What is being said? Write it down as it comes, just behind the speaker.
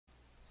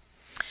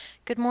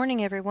Good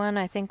morning, everyone.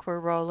 I think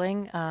we're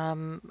rolling.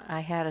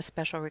 I had a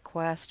special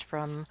request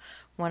from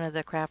one of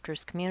the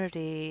crafters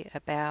community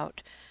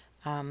about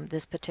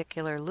this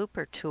particular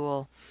looper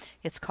tool.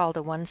 It's called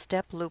a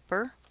one-step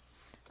looper.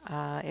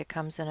 It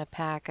comes in a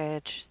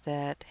package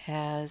that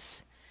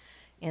has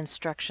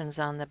instructions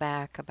on the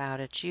back about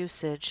its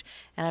usage,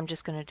 and I'm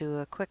just going to do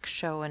a quick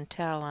show and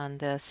tell on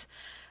this.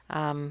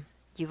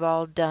 You've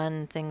all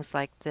done things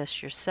like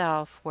this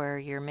yourself where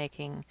you're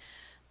making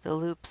the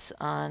loops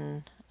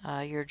on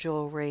your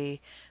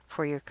jewelry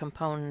for your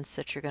components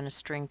that you're going to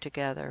string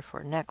together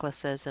for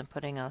necklaces and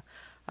putting a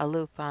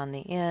loop on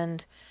the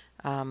end.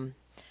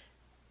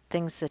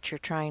 Things that you're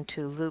trying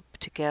to loop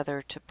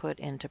together to put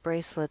into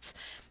bracelets.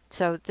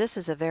 So this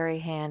is a very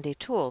handy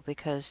tool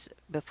because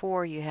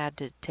before you had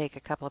to take a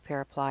couple of pair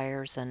of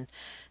pliers and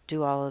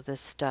do all of this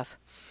stuff.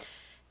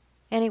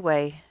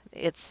 Anyway,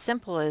 it's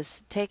simple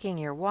as taking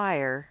your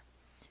wire,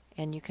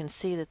 and you can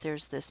see that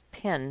there's this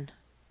pin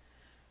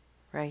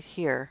right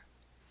here,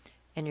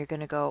 and you're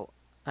going to go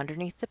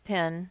underneath the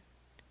pin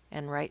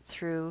and right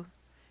through,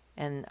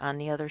 and on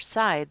the other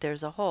side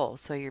there's a hole,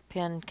 so your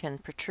pin can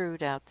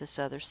protrude out this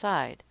other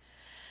side.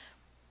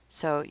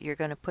 So you're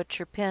going to put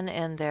your pin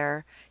in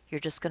there, you're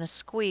just going to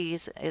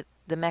squeeze it.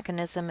 The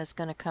mechanism is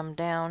going to come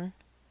down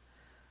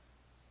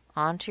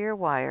onto your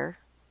wire,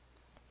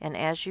 and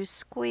as you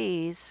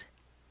squeeze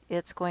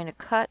it's going to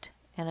cut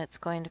and it's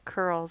going to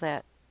curl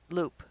that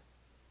loop.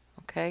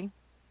 Okay,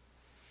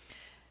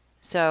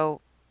 so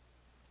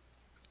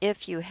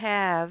if you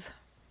have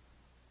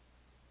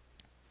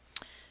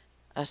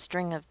a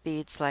string of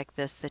beads like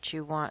this that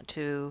you want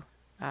to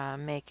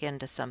make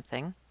into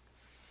something,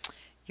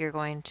 you're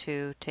going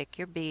to take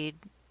your bead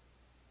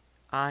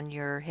on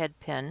your head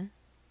pin,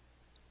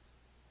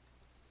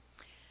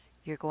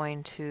 you're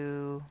going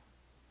to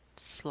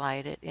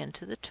slide it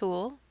into the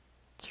tool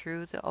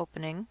through the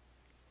opening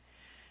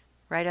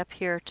right up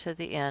here to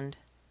the end,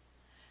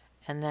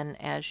 and then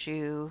as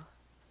you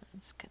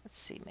let's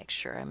see, make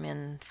sure I'm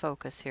in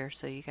focus here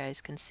so you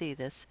guys can see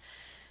this.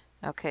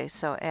 Okay,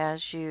 so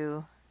as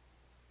you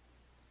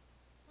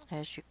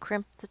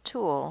crimp the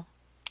tool,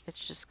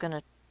 it's just going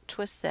to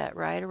twist that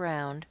right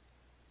around,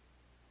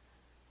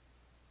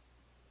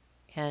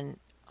 and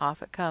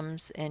off it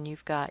comes, and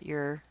you've got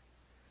your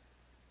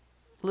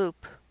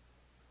loop.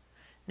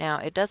 Now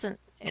it doesn't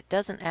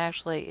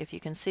actually, if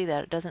you can see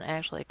that, it doesn't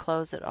actually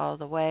close it all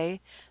the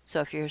way. So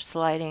if you're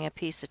sliding a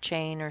piece of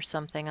chain or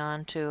something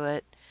onto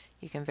it,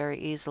 you can very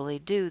easily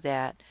do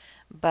that.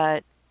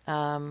 But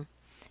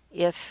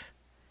if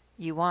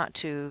you want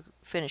to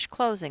finish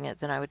closing it,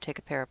 then I would take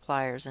a pair of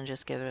pliers and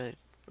just give it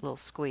a little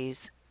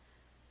squeeze.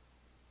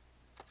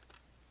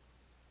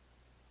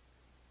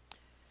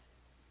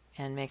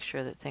 And make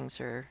sure that things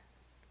are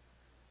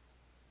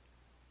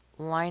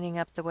lining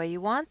up the way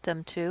you want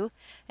them to.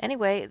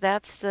 Anyway,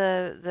 that's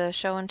the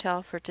show and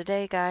tell for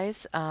today,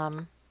 guys.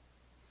 Hope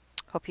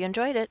you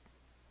enjoyed it.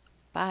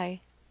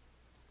 Bye.